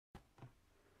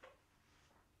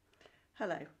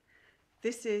Hello,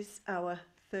 this is our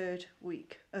third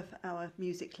week of our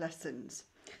music lessons.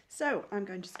 So I'm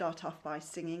going to start off by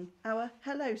singing our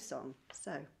hello song.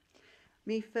 So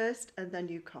me first and then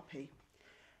you copy.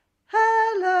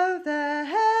 Hello there,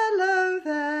 hello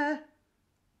there.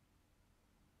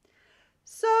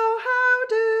 So how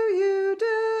do you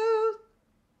do?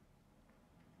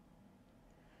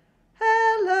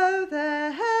 Hello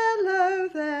there, hello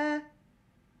there.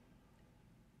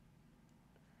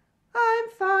 I'm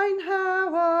fine,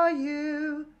 how are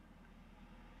you?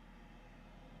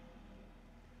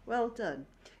 Well done.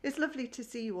 It's lovely to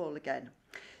see you all again.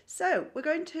 So we're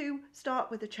going to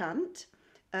start with a chant,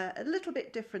 a little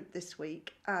bit different this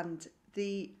week, and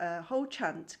the whole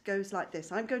chant goes like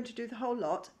this. I'm going to do the whole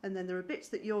lot, and then there are bits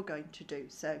that you're going to do.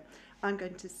 So I'm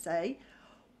going to say,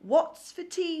 what's for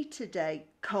tea today?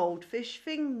 Cold fish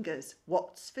fingers.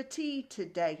 What's for tea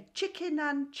today? Chicken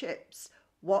and chips.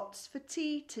 What's for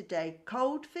tea today?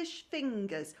 Cold fish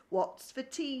fingers. What's for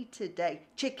tea today?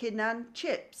 Chicken and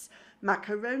chips.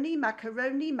 Macaroni,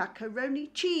 macaroni, macaroni,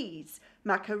 cheese.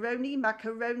 Macaroni,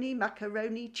 macaroni,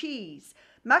 macaroni, cheese.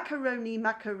 Macaroni,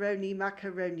 macaroni,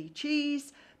 macaroni,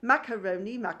 cheese.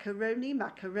 Macaroni, macaroni,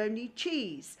 macaroni,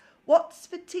 cheese. What's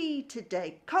for tea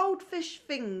today? Cold fish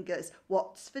fingers.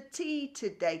 What's for tea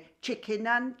today? Chicken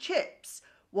and chips.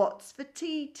 What's for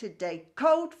tea today?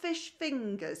 Cold fish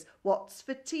fingers. What's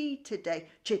for tea today?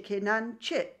 Chicken and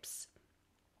chips.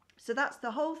 So that's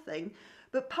the whole thing.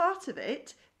 But part of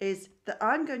it is that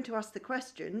I'm going to ask the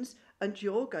questions and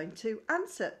you're going to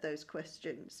answer those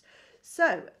questions.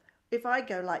 So if I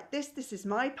go like this, this is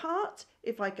my part.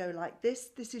 If I go like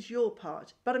this, this is your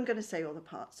part. But I'm going to say all the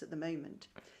parts at the moment.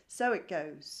 So it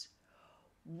goes.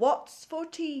 What's for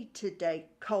tea today?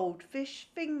 Cold fish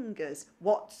fingers.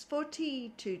 What's for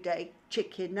tea today?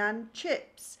 Chicken and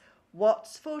chips.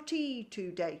 What's for tea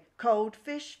today? Cold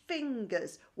fish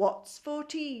fingers. What's for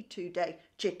tea today?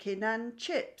 Chicken and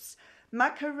chips.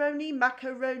 Macaroni,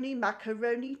 macaroni,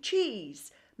 macaroni,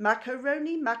 cheese.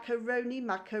 Macaroni, macaroni,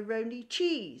 macaroni,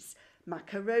 cheese.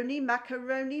 Macaroni,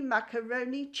 macaroni,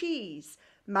 macaroni, cheese.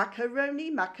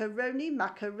 Macaroni, macaroni,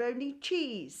 macaroni,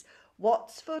 cheese.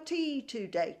 What's for tea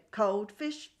today? Cold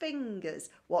fish fingers.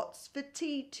 What's for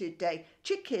tea today?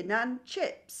 Chicken and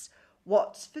chips.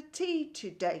 What's for tea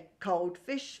today? Cold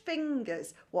fish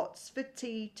fingers. What's for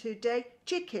tea today?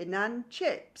 Chicken and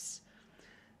chips.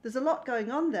 There's a lot going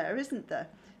on there, isn't there?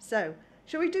 So,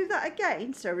 shall we do that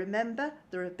again? So remember,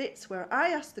 there are bits where I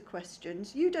ask the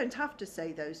questions. You don't have to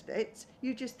say those bits.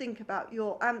 You just think about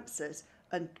your answers.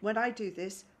 And when I do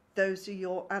this, those are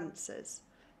your answers.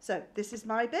 So this is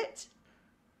my bit.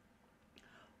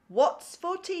 What's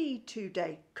for tea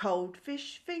today? Cold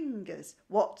fish fingers.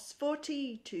 What's for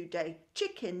tea today?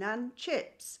 Chicken and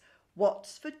chips.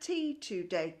 What's for tea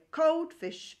today? Cold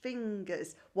fish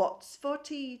fingers. What's for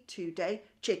tea today?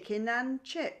 Chicken and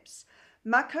chips.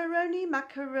 Macaroni,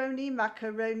 macaroni,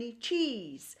 macaroni,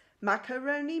 cheese.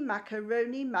 Macaroni,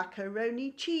 macaroni,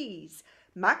 macaroni, cheese.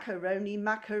 Macaroni,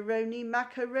 macaroni,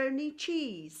 macaroni,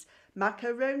 cheese.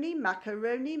 Macaroni,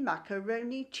 macaroni,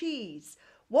 macaroni, cheese.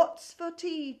 What's for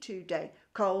tea today?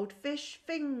 Cold fish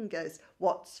fingers.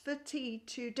 What's for tea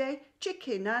today?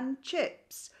 Chicken and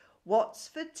chips. What's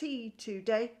for tea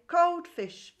today? Cold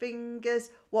fish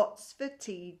fingers. What's for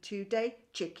tea today?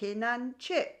 Chicken and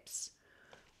chips.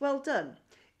 Well done.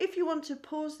 If you want to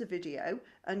pause the video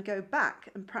and go back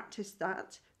and practice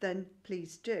that, then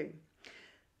please do.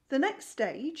 The next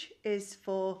stage is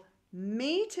for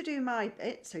me to do my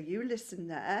bit, so you listen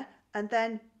there, and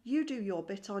then you do your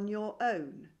bit on your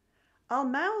own. I'll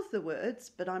mouth the words,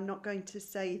 but I'm not going to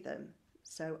say them.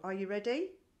 So are you ready?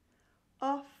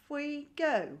 Off we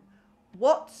go.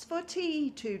 What's for tea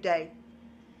today?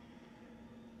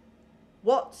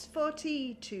 What's for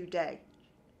tea today?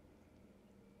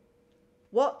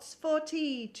 What's for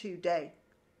tea today?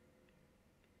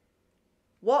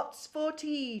 What's for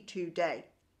tea today?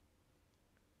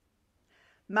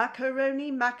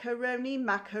 Macaroni, macaroni,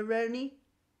 macaroni.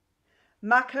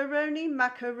 Macaroni,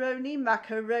 macaroni,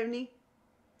 macaroni.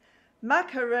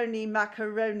 Macaroni,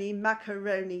 macaroni,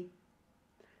 macaroni.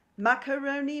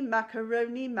 Macaroni,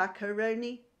 macaroni,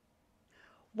 macaroni.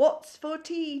 What's for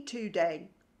tea today?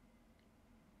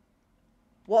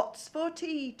 What's for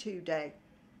tea today?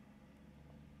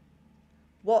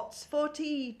 What's for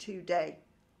tea today?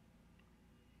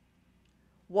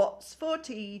 What's for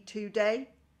tea today?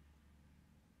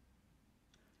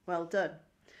 Well done.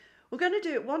 We're going to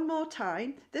do it one more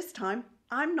time. This time,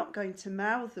 I'm not going to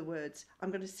mouth the words.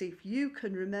 I'm going to see if you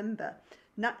can remember.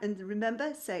 And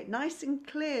remember, say it nice and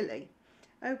clearly.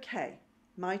 Okay,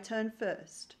 my turn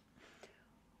first.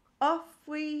 Off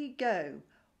we go.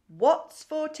 What's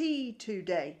for tea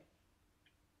today?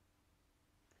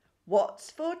 What's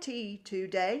for tea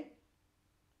today?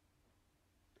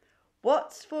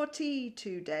 What's for tea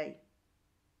today?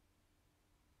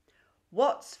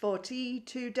 What's for tea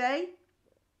today?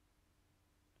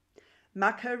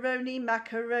 Macaroni,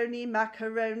 macaroni,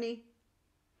 macaroni.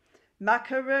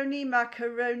 Macaroni,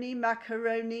 macaroni,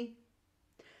 macaroni.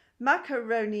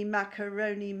 Macaroni,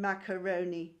 macaroni,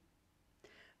 macaroni.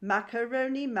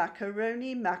 Macaroni,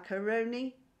 macaroni,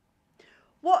 macaroni.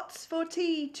 What's for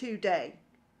tea today?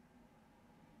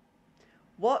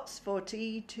 What's for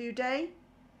tea today?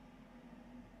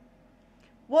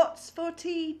 What's for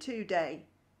tea today?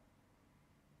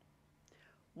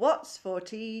 What's for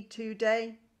tea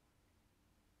today?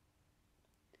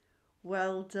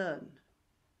 Well done.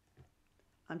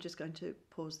 I'm just going to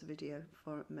pause the video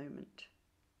for a moment.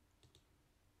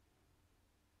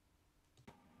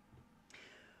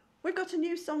 We've got a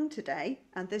new song today,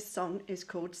 and this song is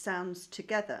called Sounds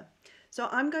Together. So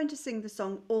I'm going to sing the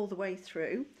song all the way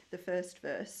through, the first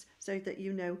verse, so that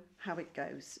you know how it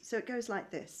goes. So it goes like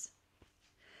this.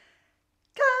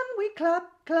 Can we clap,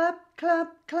 clap, clap,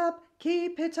 clap,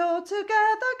 keep it all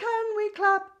together? Can we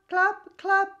clap, clap,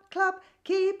 clap, clap,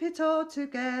 keep it all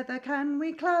together? Can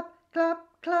we clap, clap,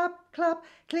 clap, clap,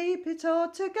 keep it all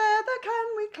together? Can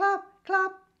we clap,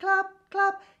 clap, clap,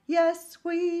 clap? Yes,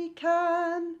 we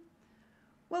can.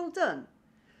 Well done.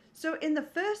 So in the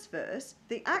first verse,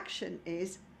 the action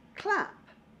is clap.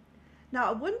 Now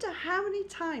I wonder how many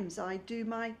times I do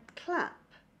my clap.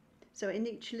 So in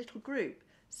each little group.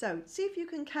 So see if you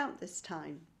can count this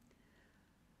time.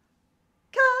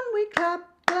 Can we clap,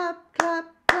 clap,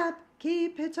 clap, clap,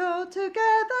 keep it all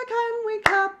together? Can we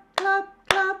clap, clap,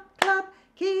 clap, clap,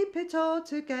 keep it all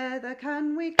together?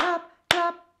 Can we clap,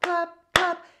 clap, clap,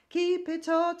 clap, keep it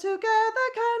all together?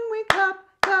 Can we clap,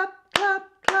 clap, clap,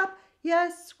 clap?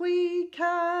 Yes, we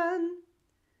can.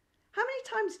 How many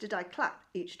times did I clap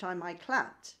each time I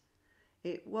clapped?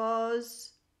 It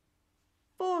was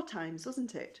 4 times,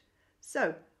 wasn't it?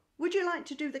 So, would you like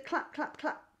to do the clap, clap,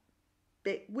 clap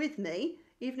bit with me?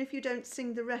 Even if you don't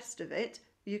sing the rest of it,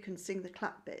 you can sing the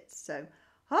clap bits. So,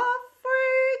 off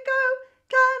we go.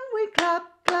 Can we clap,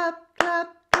 clap,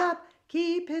 clap, clap,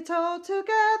 keep it all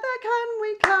together? Can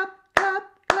we clap, clap,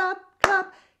 clap,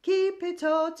 clap, keep it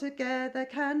all together?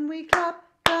 Can we clap,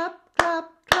 clap, clap,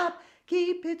 clap,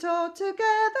 keep it all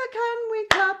together? Can we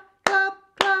clap, clap,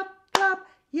 clap, clap?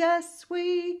 Yes,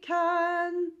 we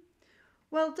can.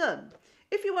 Well done.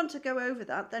 If you want to go over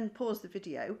that, then pause the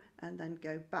video and then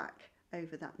go back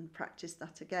over that and practice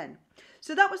that again.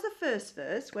 So that was the first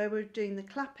verse where we're doing the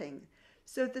clapping.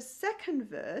 So the second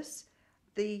verse,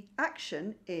 the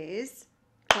action is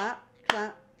clap,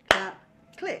 clap, clap,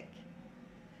 click.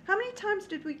 How many times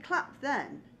did we clap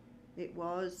then? It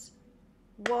was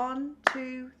 1,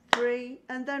 2, 3,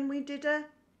 and then we did a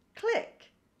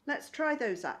click. Let's try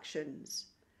those actions.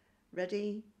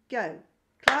 Ready, go.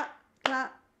 Clap,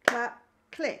 clap, clap,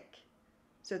 click.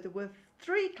 So there were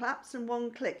 3 claps and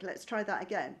 1 click. Let's try that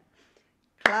again.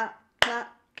 Clap,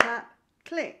 clap, clap,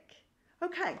 click.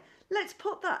 Okay, let's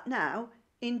put that now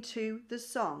into the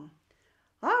song.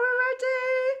 Are we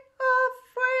ready?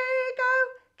 Off we go.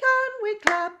 Can we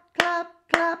clap, clap,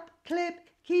 clap, clip,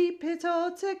 keep it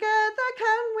all together?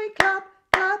 Can we clap,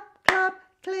 clap, clap,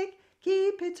 click,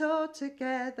 keep it all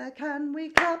together? Can we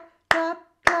clap, clap,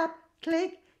 clap,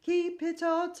 click, keep it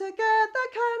all together?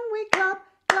 Can we clap,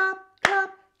 clap,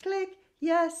 clap, click?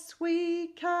 Yes, we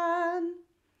can.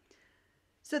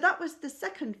 So that was the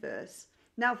second verse.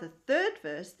 Now the third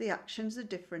verse, the actions are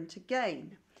different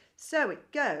again. So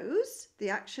it goes,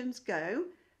 the actions go,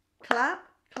 clap,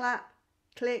 clap,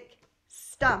 click,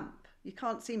 stamp. You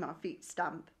can't see my feet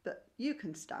stamp, but you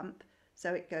can stamp.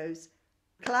 So it goes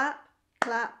clap,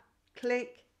 clap,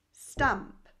 click,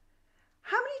 stamp.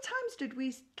 How many times did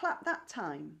we clap that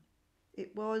time?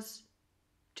 It was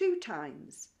 2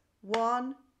 times.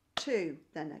 1, 2,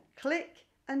 then a click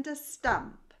and a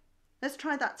stamp. Let's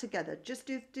try that together. Just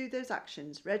do those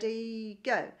actions. Ready,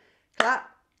 go.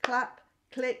 Clap, clap,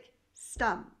 click,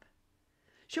 stamp.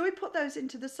 Shall we put those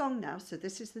into the song now? So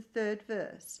this is the third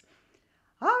verse.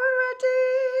 Are we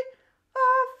ready?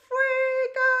 Off we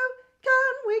go.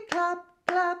 Can we clap,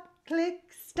 clap, click,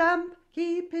 stamp,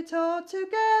 keep it all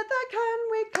together? Can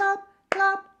we clap,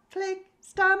 clap, click,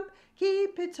 stamp,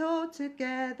 keep it all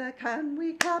together? Can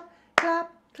we clap,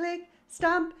 clap, click,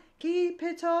 stamp, keep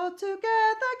it all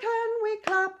together? Can we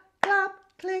clap, clap,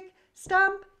 click,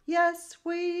 stamp? Yes,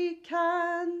 we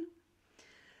can.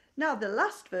 Now the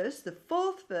last verse, the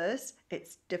fourth verse,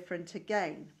 it's different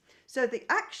again. So the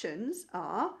actions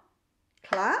are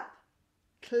clap,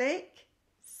 click,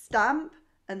 stamp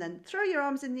and then throw your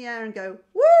arms in the air and go,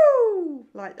 woo,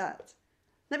 like that.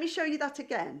 Let me show you that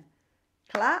again.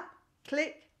 Clap,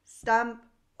 click, stamp,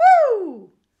 woo.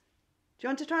 Do you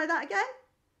want to try that again?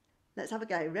 Let's have a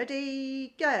go.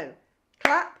 Ready, go.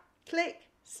 Clap, click,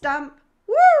 stamp,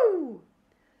 woo.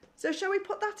 So shall we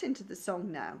put that into the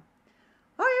song now?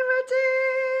 Are you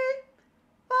ready?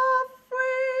 Off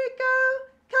we go.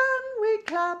 Can we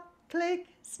clap, click,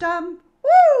 stamp,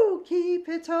 woo? Keep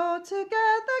it all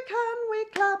together. Can we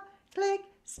clap, click,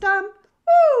 stamp,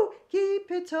 woo?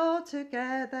 Keep it all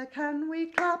together. Can we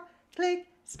clap, click,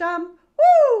 stamp,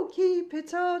 woo? Keep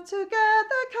it all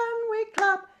together. Can we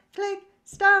clap, click,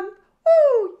 stamp,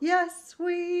 woo? Yes,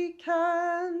 we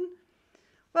can.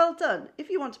 Well done. If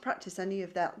you want to practice any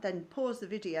of that, then pause the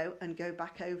video and go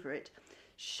back over it.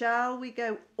 Shall we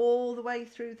go all the way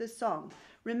through the song?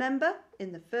 Remember,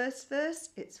 in the first verse,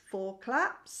 it's 4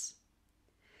 claps.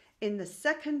 In the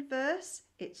second verse,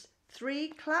 it's 3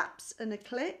 claps and a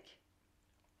click.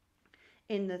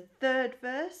 In the third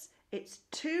verse, it's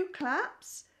 2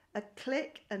 claps, a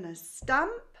click and a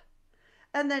stamp.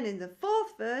 And then in the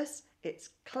fourth verse, it's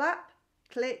clap,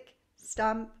 click,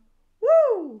 stamp,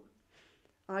 woo!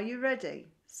 Are you ready?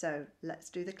 So let's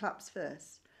do the claps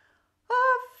first.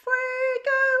 Off we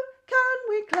go. Can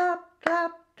we clap,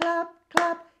 clap, clap,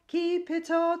 clap? Keep it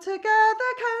all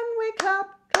together. Can we clap,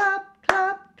 clap,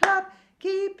 clap, clap?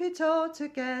 Keep it all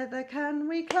together. Can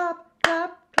we clap,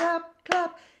 clap, clap,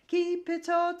 clap? Keep it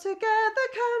all together.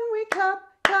 Can we clap,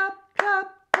 clap,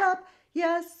 clap, clap?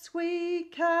 Yes, we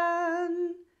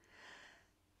can.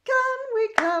 Can we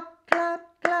clap, clap,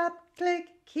 clap, click?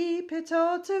 Keep it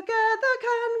all together.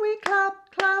 Can we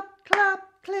clap, clap, clap,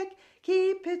 click?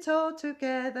 Keep it all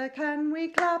together. Can we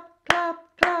clap, clap,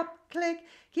 clap, click?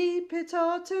 Keep it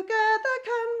all together.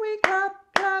 Can we clap,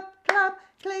 clap, clap,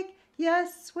 click?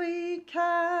 Yes, we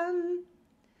can.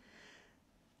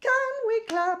 Can we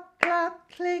clap,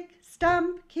 clap, click,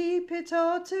 stamp? Keep it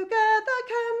all together.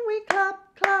 Can we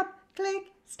clap, clap,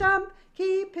 click, stamp?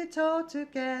 Keep it all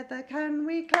together. Can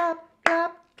we clap,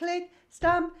 clap, click,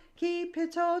 stamp? Keep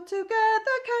it all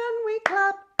together. Can we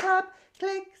clap, clap,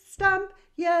 click, stamp?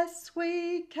 Yes,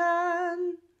 we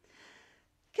can.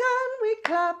 Can we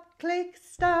clap, click,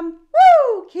 stamp?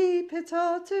 Woo! Keep it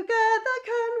all together.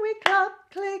 Can we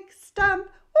clap, click, stamp?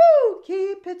 Woo!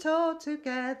 Keep it all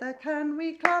together. Can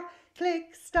we clap,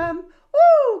 click, stamp?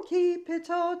 Woo! Keep it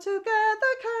all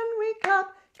together. Can we clap,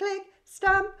 click,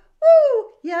 stamp? Woo!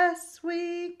 Yes,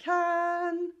 we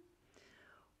can.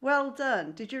 Well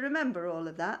done. Did you remember all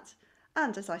of that?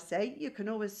 And as I say, you can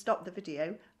always stop the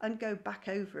video and go back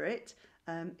over it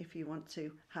if you want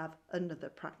to have another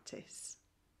practice.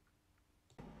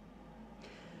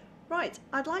 Right,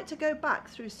 I'd like to go back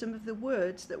through some of the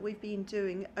words that we've been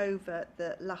doing over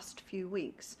the last few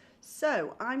weeks.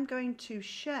 So I'm going to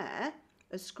share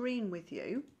a screen with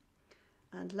you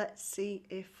and let's see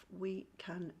if we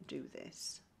can do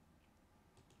this.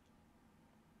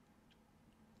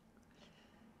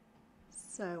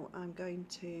 So I'm going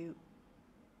to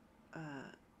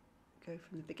go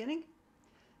from the beginning.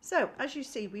 So as you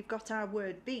see, we've got our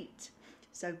word beat.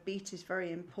 So beat is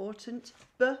very important.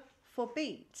 B for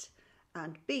beat.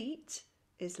 And beat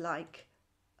is like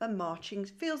a marching,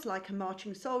 feels like a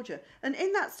marching soldier. And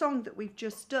in that song that we've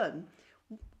just done,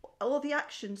 all the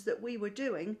actions that we were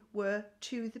doing were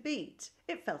to the beat.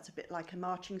 It felt a bit like a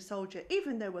marching soldier,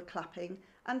 even though we're clapping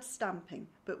and stamping,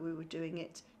 but we were doing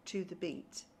it to the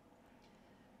beat.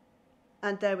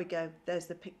 And there we go, there's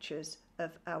the pictures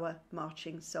of our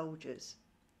marching soldiers.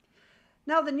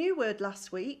 Now the new word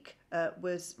last week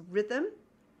was rhythm,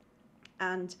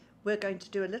 and we're going to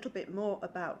do a little bit more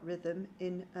about rhythm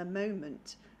in a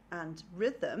moment. And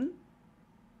rhythm,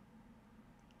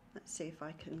 let's see if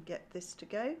I can get this to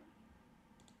go.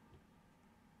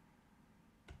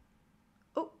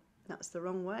 Oh, that's the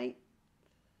wrong way.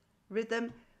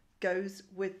 Rhythm goes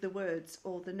with the words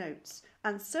or the notes,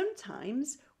 and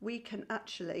sometimes we can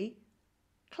actually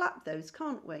clap those,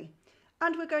 can't we?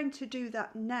 And we're going to do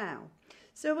that now.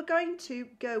 So we're going to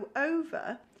go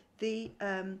over the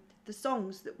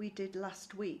songs that we did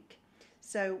last week.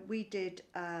 So we did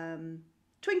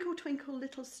Twinkle Twinkle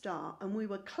Little Star, and we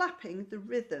were clapping the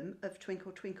rhythm of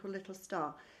Twinkle Twinkle Little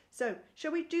Star. So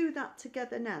shall we do that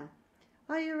together now?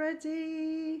 Are you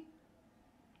ready?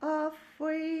 Off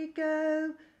we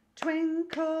go.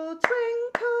 Twinkle,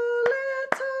 twinkle,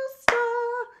 little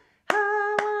star,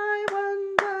 how I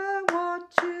wonder what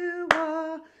you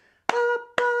are.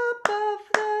 Up above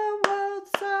the world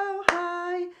so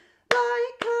high,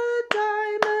 like a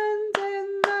diamond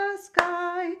in the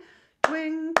sky.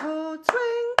 Twinkle,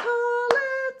 twinkle,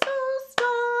 little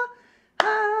star,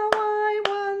 how I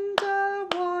wonder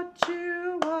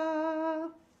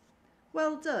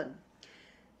done.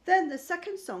 Then the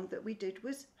second song that we did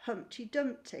was Humpty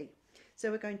Dumpty.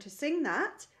 So we're going to sing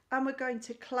that and we're going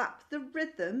to clap the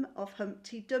rhythm of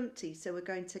Humpty Dumpty. So we're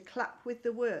going to clap with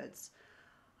the words.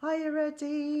 Are you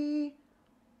ready?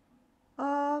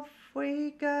 Off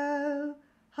we go.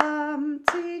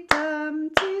 Humpty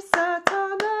Dumpty sat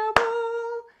on a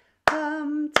wall.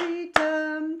 Humpty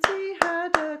Dumpty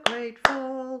had a great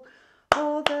fall.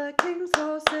 All the king's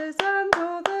horses and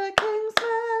all the king's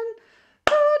men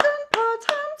couldn't put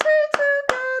Humpty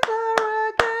together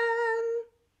again.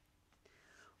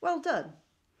 Well done.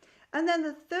 And then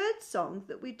the third song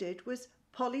that we did was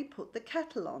Polly Put the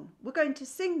Kettle On. We're going to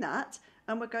sing that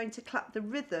and we're going to clap the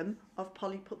rhythm of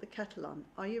Polly Put the Kettle On.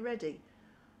 Are you ready?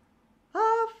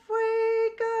 Off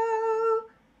we go.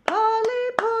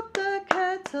 Polly put the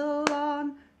kettle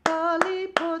on. Polly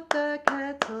put the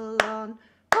kettle on.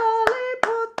 Polly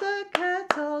put the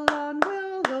kettle on.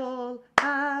 We'll all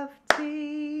have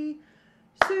tea.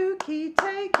 Suki,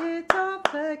 take it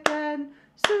off again.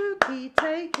 Suki,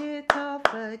 take it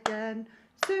off again.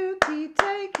 Suki,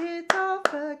 take it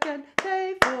off again.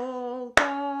 They've all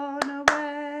gone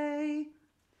away.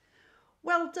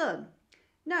 Well done.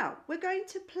 Now we're going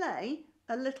to play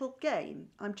a little game.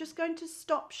 I'm just going to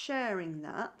stop sharing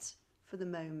that for the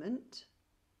moment.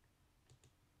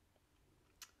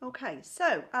 Okay,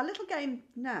 so our little game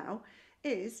now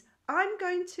is I'm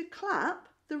going to clap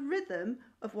the rhythm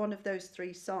of one of those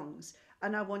three songs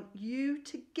and I want you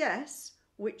to guess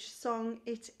which song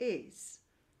it is.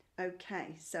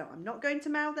 Okay, so I'm not going to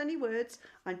mouth any words,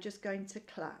 I'm just going to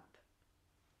clap.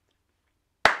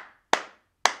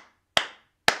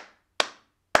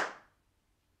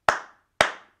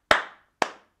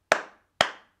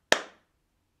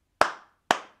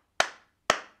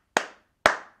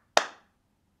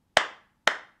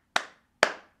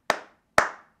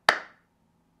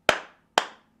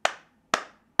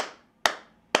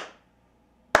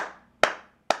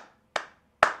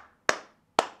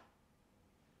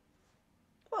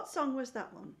 What song was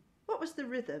that one? What was the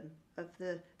rhythm of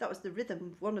that was the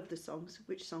rhythm of one of the songs.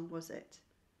 Which song was it?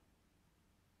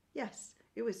 Yes,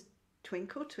 it was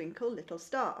Twinkle, Twinkle, Little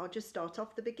Star. I'll just start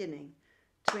off the beginning.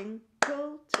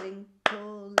 Twinkle,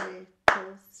 twinkle,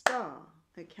 little star.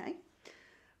 Okay.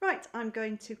 Right, I'm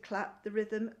going to clap the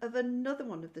rhythm of another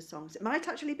one of the songs. It might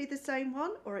actually be the same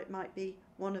one or it might be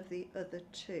one of the other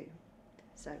two.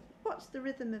 So, what's the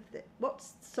rhythm of this? What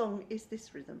song is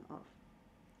this rhythm of?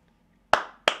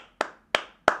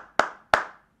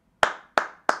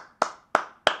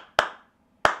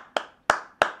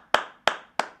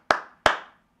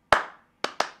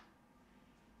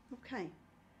 Okay,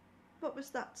 what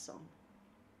was that song?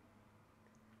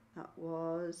 That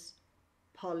was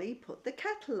Polly Put the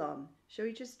Kettle On. Shall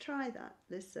we just try that?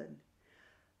 Listen.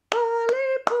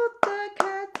 Polly put the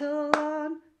kettle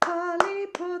on. Polly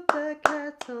put the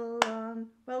kettle on.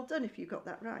 Well done if you got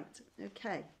that right.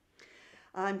 Okay,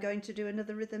 I'm going to do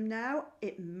another rhythm now.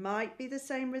 It might be the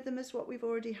same rhythm as what we've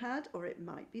already had or it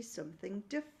might be something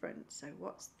different. So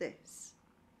what's this?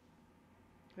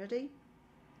 Ready?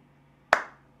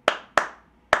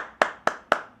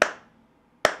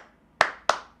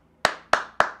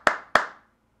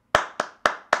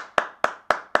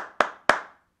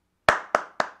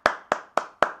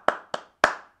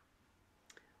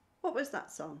 What was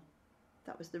that song?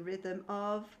 That was the rhythm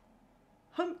of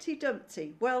Humpty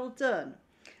Dumpty. Well done.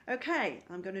 Okay,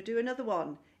 I'm going to do another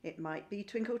one. It might be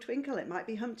Twinkle Twinkle, it might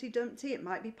be Humpty Dumpty, it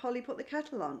might be Polly Put the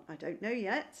Kettle On. I don't know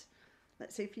yet.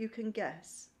 Let's see if you can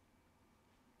guess.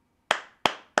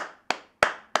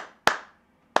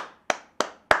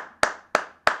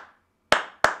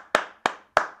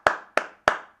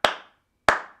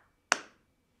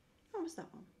 What was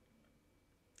that one?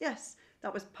 Yes,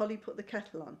 that was Polly Put the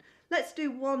Kettle On. Let's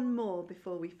do one more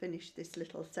before we finish this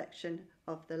little section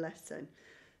of the lesson.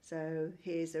 So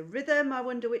here's a rhythm. I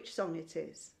wonder which song it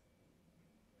is.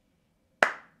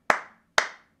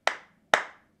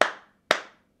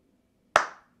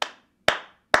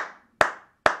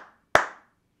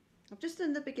 I've just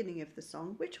done the beginning of the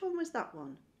song. Which one was that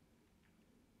one?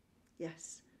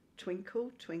 Yes,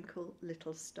 Twinkle, Twinkle,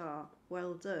 Little Star.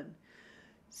 Well done.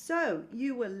 So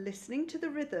you were listening to the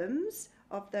rhythms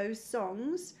of those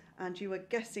songs and you were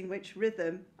guessing which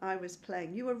rhythm I was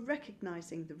playing. You were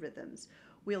recognising the rhythms.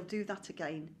 We'll do that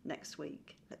again next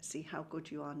week. Let's see how good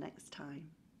you are next time.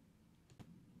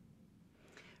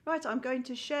 Right, I'm going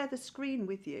to share the screen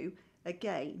with you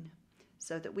again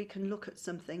so that we can look at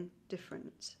something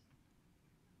different.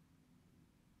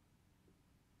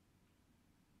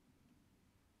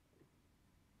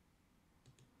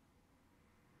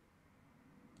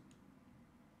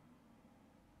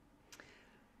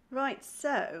 Right,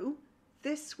 so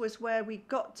this was where we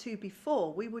got to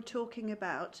before. We were talking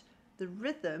about the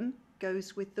rhythm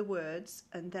goes with the words,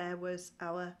 and there was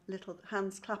our little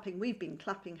hands clapping. We've been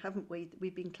clapping, haven't we?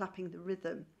 We've been clapping the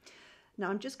rhythm. Now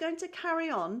I'm just going to carry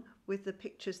on with the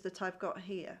pictures that I've got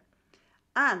here.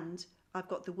 And I've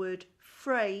got the word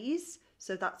phrase,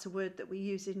 so that's a word that we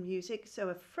use in music. So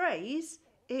a phrase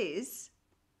is,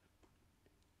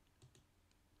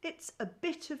 it's a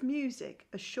bit of music,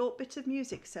 a short bit of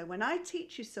music. So when I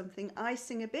teach you something, I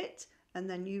sing a bit and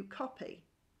then you copy.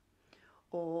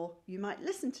 Or you might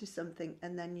listen to something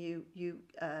and then you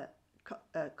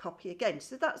copy again.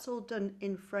 So that's all done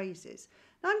in phrases.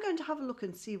 Now I'm going to have a look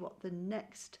and see what the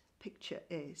next picture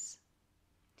is.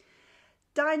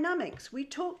 Dynamics. We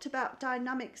talked about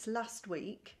dynamics last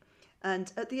week,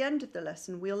 and at the end of the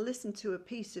lesson we'll listen to a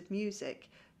piece of music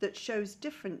that shows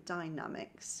different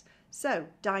dynamics. So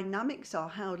dynamics are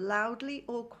how loudly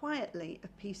or quietly a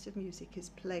piece of music is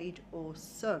played or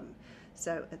sung.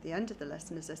 So at the end of the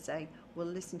lesson, as I say, we'll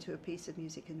listen to a piece of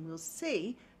music and we'll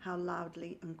see how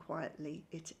loudly and quietly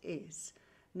it is.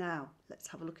 Now let's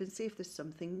have a look and see if there's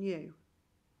something new.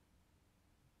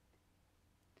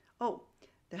 Oh,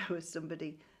 there was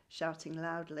somebody shouting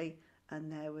loudly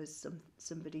and there was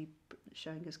somebody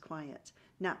showing us quiet.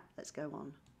 Now let's go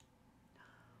on.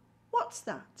 What's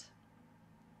that?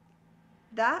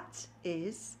 That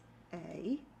is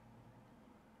a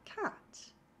cat.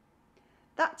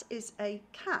 That is a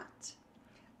cat.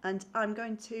 And I'm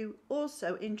going to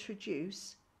also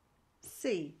introduce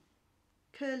C,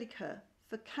 curly cur,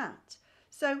 for cat.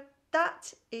 So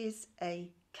that is a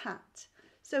cat.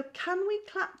 So can we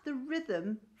clap the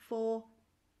rhythm for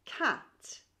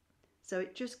cat? So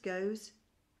it just goes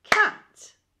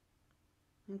cat.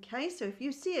 Okay, so if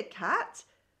you see a cat,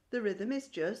 the rhythm is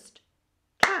just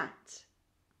cat.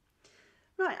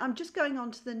 Right, I'm just going on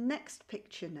to the next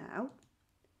picture now.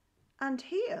 And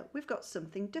here we've got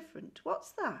something different.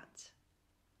 What's that?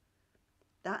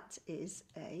 That is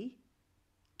a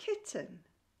kitten.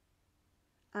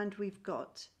 And we've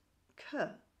got K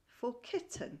for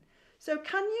kitten. So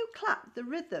can you clap the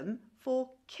rhythm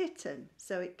for kitten?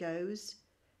 So it goes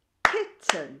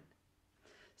kitten.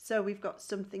 So we've got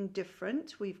something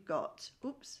different. We've got,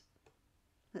 oops,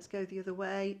 let's go the other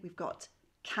way. We've got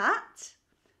cat.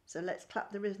 So let's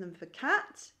clap the rhythm for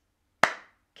cat.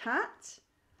 Cat.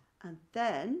 And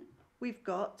then we've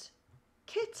got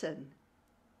kitten.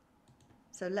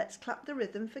 So let's clap the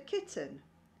rhythm for kitten.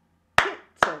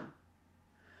 Kitten.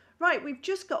 Right, we've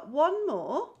just got one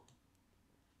more.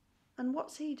 And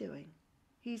what's he doing?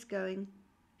 He's going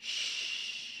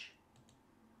shh.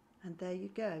 And there you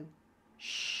go.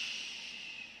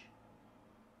 Shh.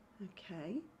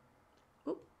 Okay.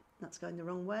 Oh, that's going the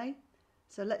wrong way.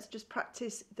 So let's just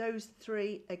practice those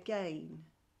three again.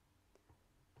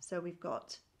 So we've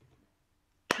got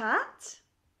cat.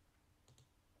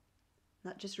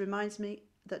 That just reminds me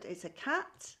that it's a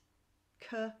cat.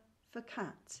 K for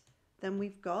cat. Then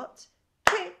we've got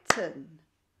kitten.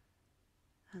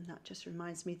 And that just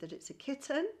reminds me that it's a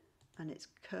kitten. And it's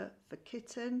K for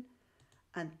kitten.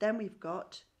 And then we've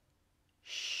got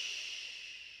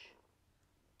shh.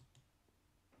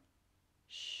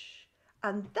 Shh.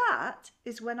 And that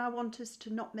is when I want us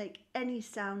to not make any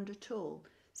sound at all.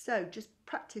 So just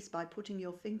practice by putting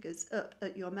your fingers up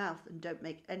at your mouth and don't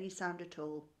make any sound at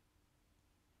all.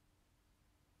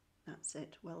 That's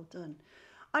it, well done.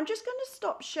 I'm just going to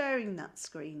stop sharing that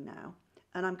screen now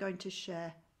and I'm going to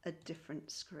share a different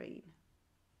screen.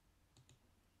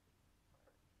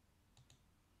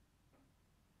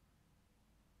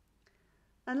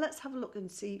 And let's have a look and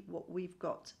see what we've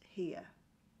got here.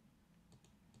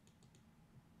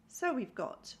 So we've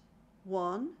got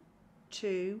 1,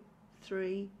 2,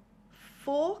 3,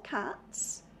 4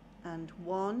 cats and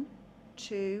 1,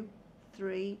 2,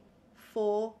 3,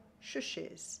 4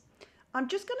 shushes. I'm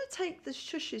just going to take the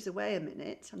shushes away a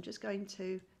minute. I'm just going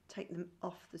to take them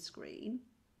off the screen.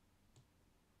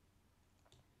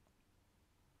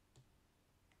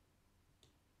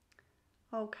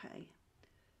 Okay,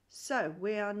 so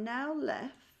we are now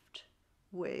left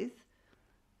with,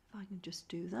 if I can just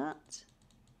do that,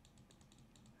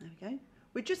 there we go.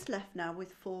 We're just left now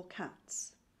with 4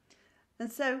 cats.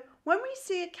 And so when we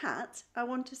see a cat, I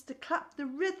want us to clap the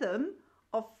rhythm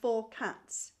of 4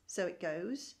 cats. So it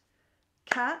goes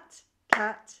cat,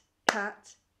 cat,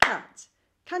 cat, cat.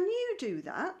 Can you do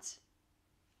that?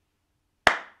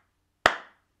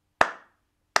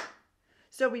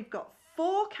 So we've got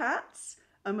 4 cats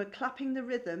and we're clapping the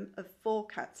rhythm of 4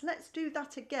 cats. Let's do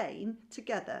that again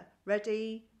together.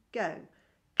 Ready, go.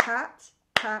 Cat,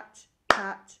 cat,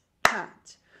 cat,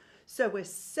 cat. So we're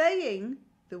saying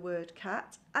the word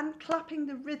cat and clapping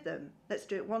the rhythm. Let's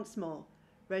do it once more.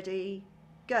 Ready,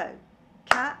 go.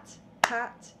 Cat,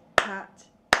 cat, cat,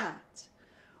 cat.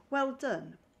 Well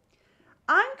done.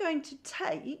 I'm going to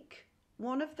take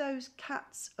one of those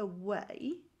cats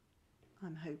away,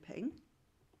 I'm hoping.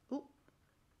 Oh,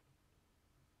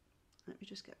 let me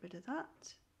just get rid of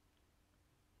that.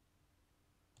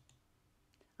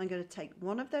 I'm going to take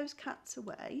one of those cats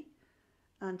away,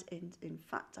 and in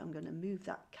fact I'm going to move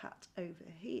that cat over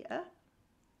here.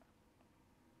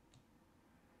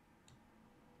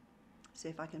 See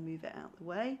if I can move it out the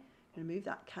way. I'm going to move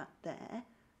that cat there,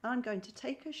 and I'm going to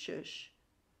take a shush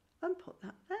and put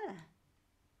that there.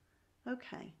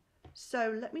 Okay,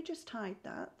 so let me just hide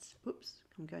that. Oops,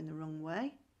 I'm going the wrong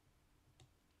way.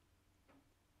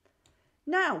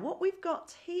 Now what we've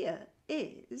got here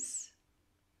is,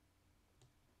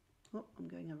 oh, I'm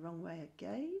going the wrong way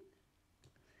again.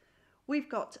 We've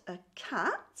got a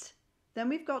cat, then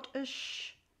we've got a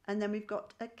sh, and then we've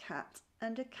got a cat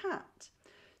and a cat.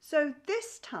 So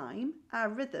this time our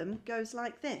rhythm goes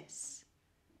like this.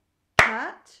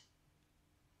 Cat,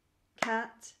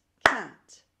 cat,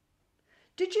 cat.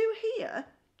 Did you hear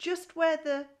just where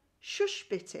the shush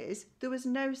bit is? There was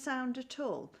no sound at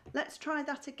all. Let's try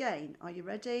that again. Are you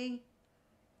ready?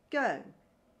 Go.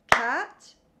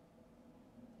 Cat,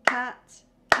 cat,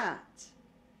 cat.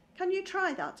 Can you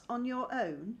try that on your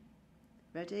own?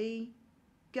 Ready?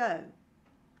 Go.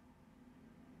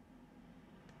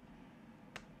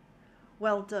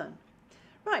 Well done.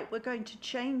 Right, we're going to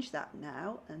change that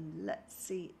now, and let's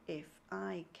see if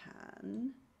I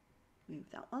can move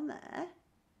that one there,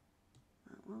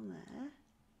 that one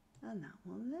there, and that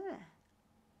one there.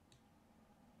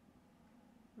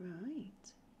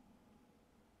 Right.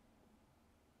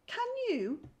 Can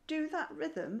you do that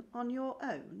rhythm on your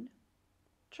own?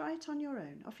 Try it on your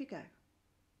own. Off you go.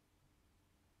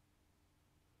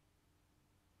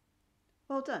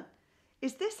 Well done.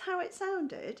 Is this how it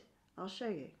sounded? I'll show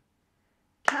you.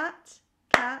 Cat,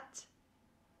 cat,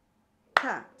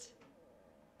 cat.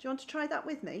 Do you want to try that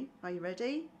with me? Are you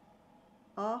ready?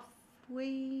 Off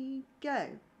we go.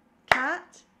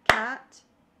 Cat, cat,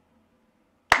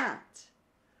 cat.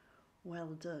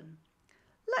 Well done.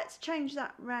 Let's change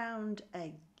that round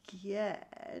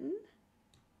again.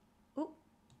 Oh,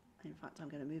 in fact, I'm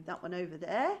going to move that one over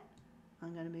there.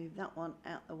 I'm going to move that one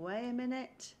out the way a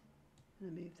minute. I'm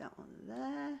going to move that one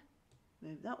there.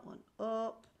 Move that one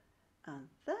up. And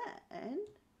then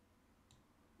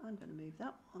I'm going to move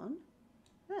that one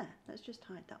there. Let's just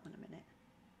hide that one a minute.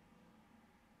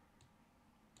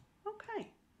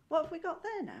 Okay, what have we got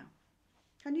there now?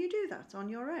 Can you do that on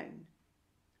your own?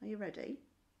 Are you ready?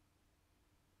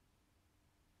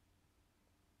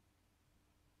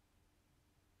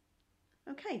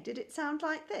 Okay, did it sound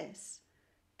like this?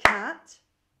 Cat,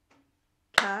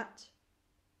 cat.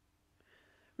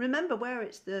 Remember where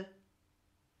it's the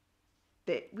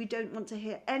bit we don't want to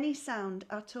hear any sound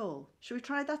at all. Shall we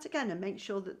try that again and make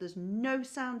sure that there's no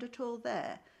sound at all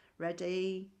there?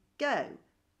 Ready, go.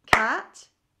 Cat,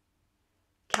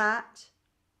 cat.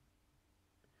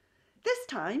 This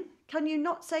time, can you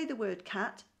not say the word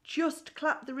cat? Just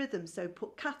clap the rhythm, so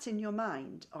put cat in your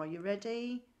mind. Are you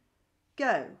ready?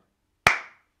 Go.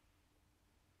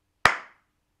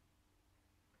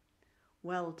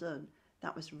 Well done.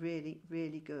 That was really,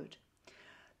 really good.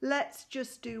 Let's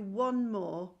just do one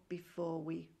more before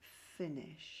we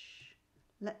finish.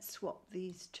 Let's swap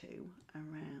these two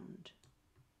around.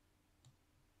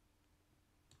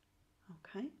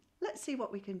 Okay, let's see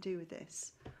what we can do with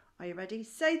this. Are you ready?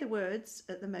 Say the words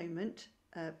at the moment,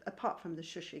 apart from the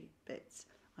shushy bits.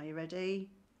 Are you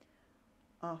ready?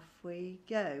 Off we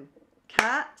go.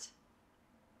 Cat,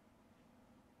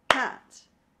 cat.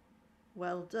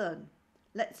 Well done.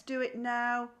 Let's do it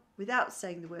now without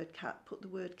saying the word cat. Put the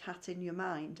word cat in your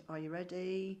mind. Are you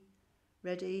ready?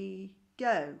 Ready,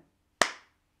 go.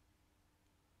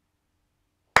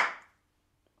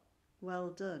 Well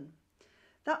done.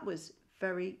 That was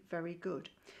very, very good.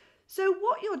 So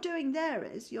what you're doing there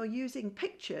is you're using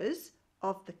pictures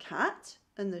of the cat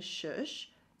and the shush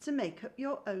to make up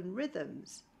your own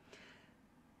rhythms.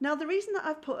 Now the reason that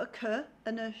I've put a k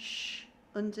and a sh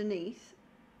underneath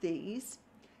these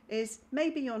is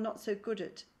maybe you're not so good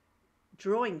at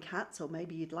drawing cats, or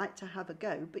maybe you'd like to have a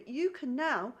go, but you can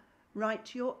now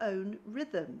write your own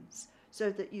rhythms so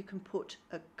that you can put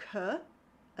a k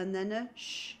and then a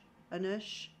sh and a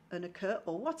sh and a k,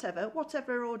 or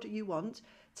whatever order you want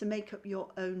to make up your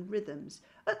own rhythms.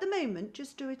 At the moment,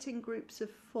 just do it in groups of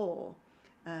 4,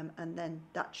 and then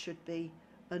that should be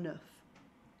enough.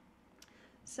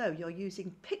 So you're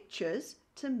using pictures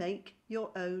to make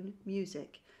your own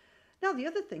music. Now the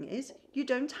other thing is, you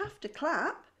don't have to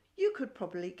clap. You could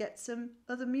probably get some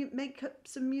other make up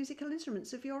some musical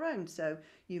instruments of your own. So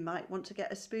you might want to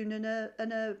get a spoon and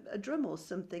a drum or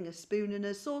something, a spoon and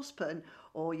a saucepan,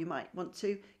 or you might want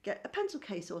to get a pencil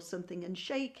case or something and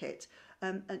shake it.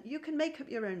 And you can make up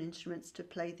your own instruments to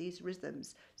play these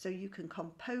rhythms. So you can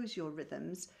compose your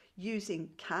rhythms using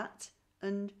cat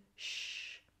and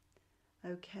shh.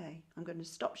 Okay, I'm going to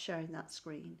stop sharing that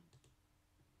screen.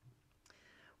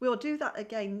 We'll do that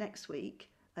again next week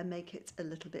and make it a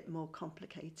little bit more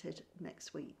complicated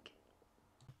next week.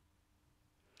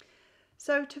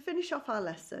 So to finish off our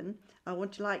lesson, I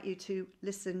would like you to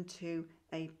listen to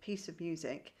a piece of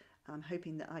music. I'm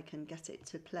hoping that I can get it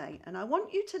to play. And I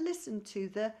want you to listen to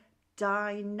the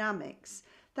dynamics.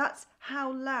 That's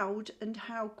how loud and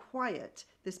how quiet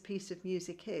this piece of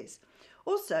music is.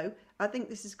 Also, I think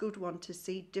this is a good one to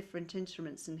see different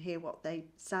instruments and hear what they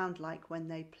sound like when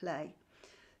they play.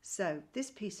 So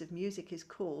this piece of music is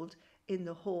called In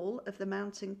the Hall of the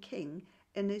Mountain King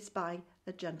and is by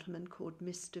a gentleman called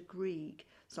Mr. Grieg.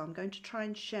 So I'm going to try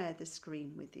and share the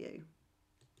screen with you.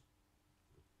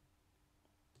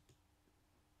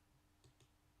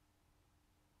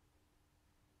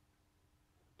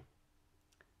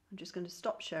 I'm just going to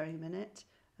stop sharing a minute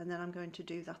and then I'm going to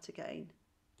do that again.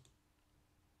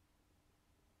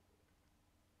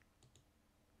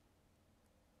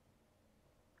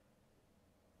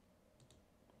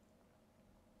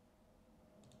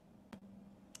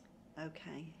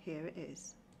 Okay, here it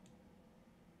is.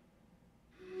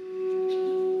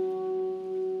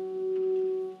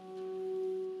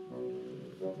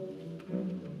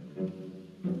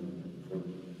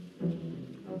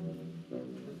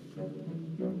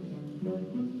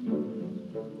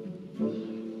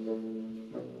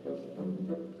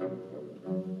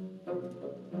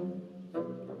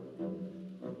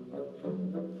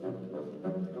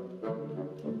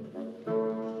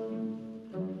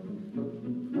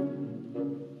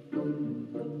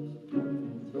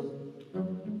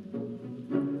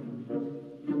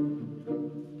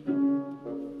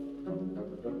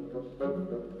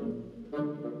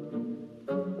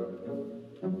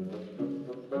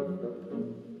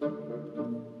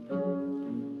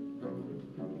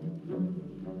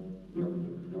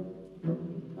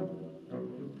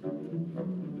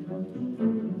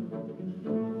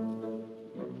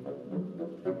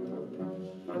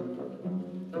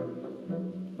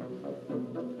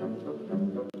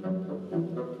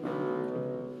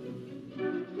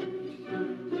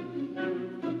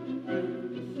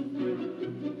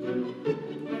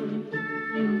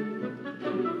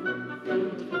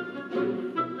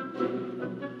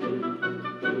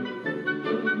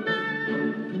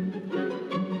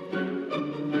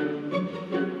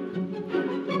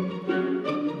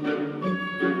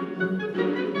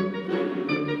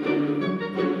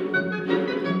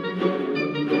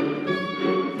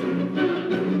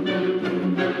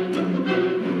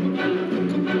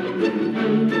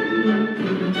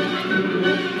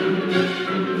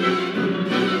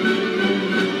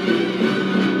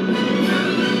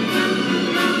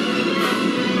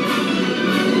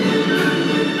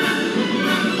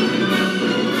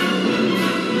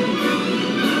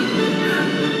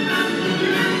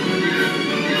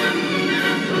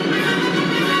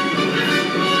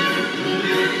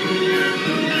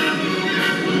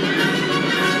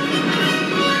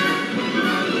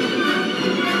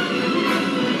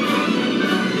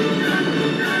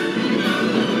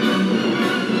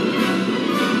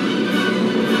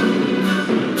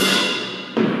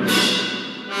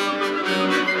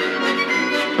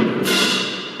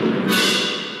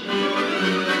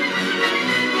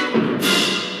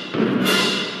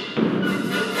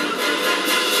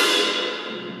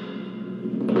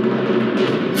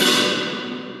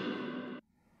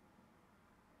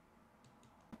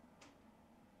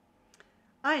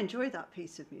 I enjoy that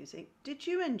piece of music. Did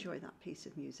you enjoy that piece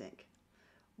of music?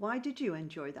 Why did you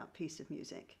enjoy that piece of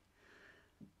music?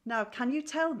 Now, can you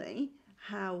tell me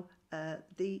how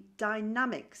the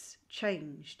dynamics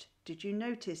changed? Did you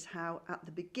notice how at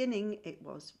the beginning it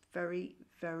was very,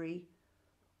 very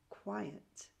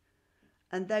quiet?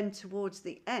 And then towards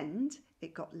the end,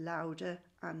 it got louder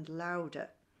and louder.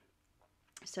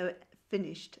 So it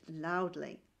finished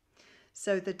loudly.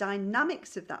 So the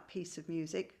dynamics of that piece of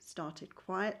music started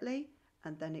quietly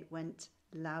and then it went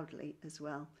loudly as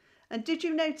well. And did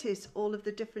you notice all of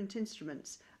the different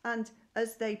instruments? And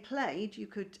as they played, you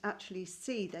could actually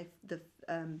see the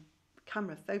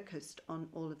camera focused on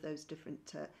all of those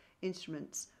different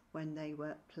instruments when they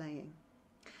were playing.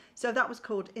 So that was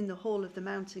called In the Hall of the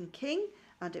Mountain King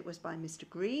and it was by Mr.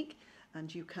 Grieg.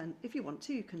 And you can, if you want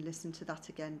to, you can listen to that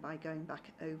again by going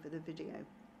back over the video.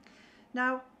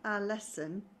 Now our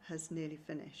lesson has nearly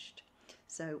finished,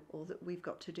 so all that we've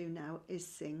got to do now is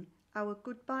sing our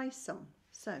goodbye song.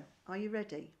 So are you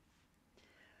ready?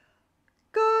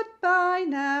 Goodbye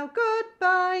now,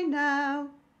 goodbye now.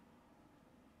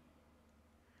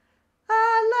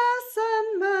 Our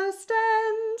lesson must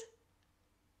end.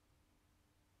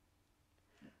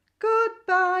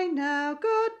 Goodbye now,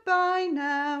 goodbye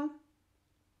now.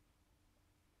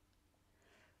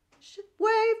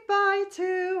 Wave bye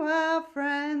to our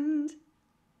friend.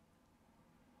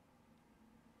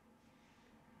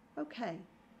 Okay,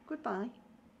 goodbye.